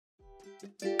Okay,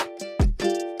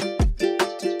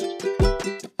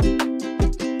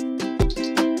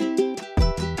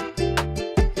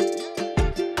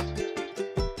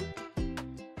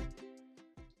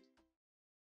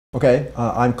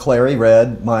 I'm Clary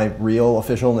Redd. My real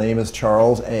official name is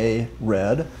Charles A.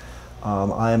 Redd.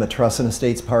 I am a trust and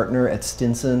estates partner at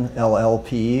Stinson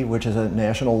LLP, which is a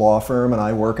national law firm, and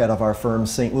I work out of our firm's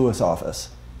St. Louis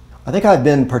office. I think I've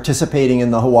been participating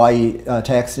in the Hawaii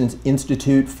Tax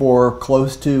Institute for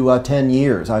close to 10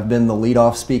 years. I've been the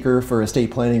leadoff speaker for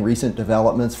estate planning recent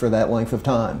developments for that length of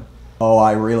time. Oh,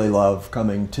 I really love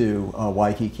coming to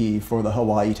Waikiki for the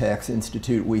Hawaii Tax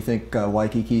Institute. We think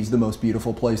Waikiki is the most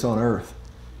beautiful place on earth.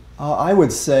 I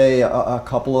would say a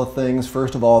couple of things.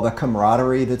 First of all, the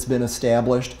camaraderie that's been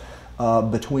established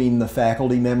between the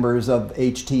faculty members of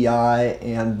HTI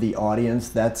and the audience.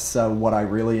 That's what I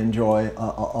really enjoy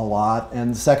a lot.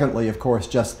 And secondly, of course,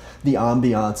 just the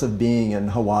ambiance of being in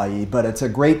Hawaii. But it's a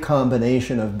great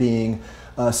combination of being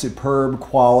a superb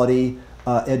quality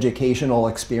educational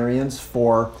experience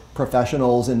for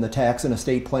professionals in the tax and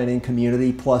estate planning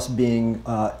community, plus being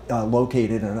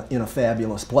located in a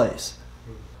fabulous place.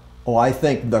 Oh, I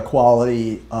think the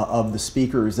quality of the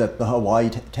speakers at the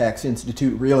Hawaii Tax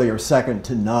Institute really are second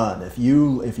to none. If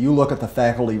you look at the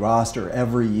faculty roster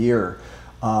every year,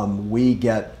 we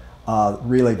get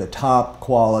really the top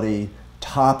quality,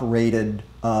 top rated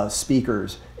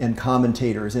speakers and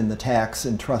commentators in the tax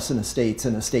and trust and estates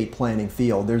and estate planning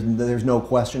field. There's no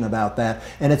question about that.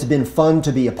 And it's been fun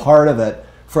to be a part of it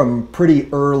from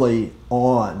pretty early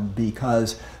on,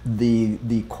 because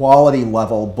the quality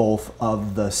level both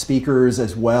of the speakers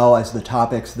as well as the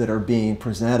topics that are being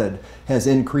presented has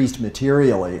increased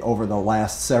materially over the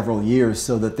last several years,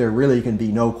 so that there really can be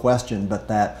no question but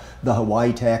that the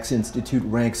Hawaii Tax Institute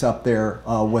ranks up there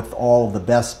with all of the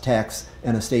best tax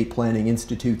and estate planning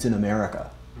institutes in America.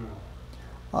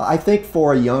 I think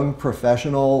for a young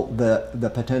professional,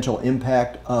 the potential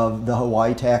impact of the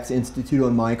Hawaii Tax Institute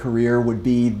on my career would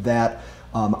be that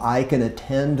I can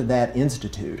attend that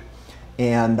institute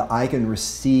and I can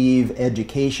receive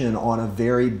education on a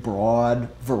very broad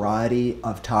variety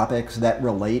of topics that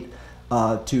relate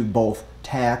to both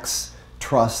tax,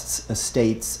 trusts,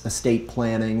 estates, estate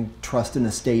planning, trust and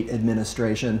estate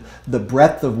administration. The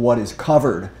breadth of what is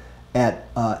covered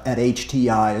at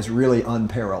HTI is really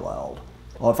unparalleled.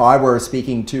 Well, if I were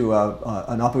speaking to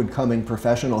an up-and-coming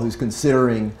professional who's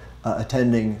considering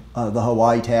attending the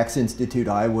Hawaii Tax Institute,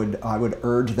 I would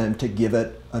urge them to give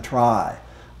it a try.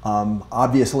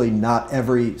 Obviously, not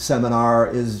every seminar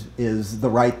is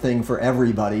the right thing for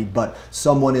everybody, but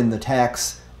someone in the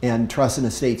tax and trust and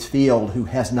estates field who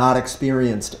has not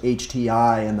experienced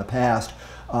HTI in the past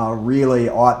really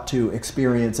ought to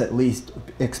experience it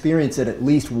at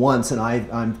least once, and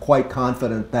I'm quite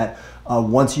confident that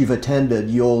once you've attended,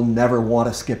 you'll never want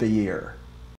to skip a year.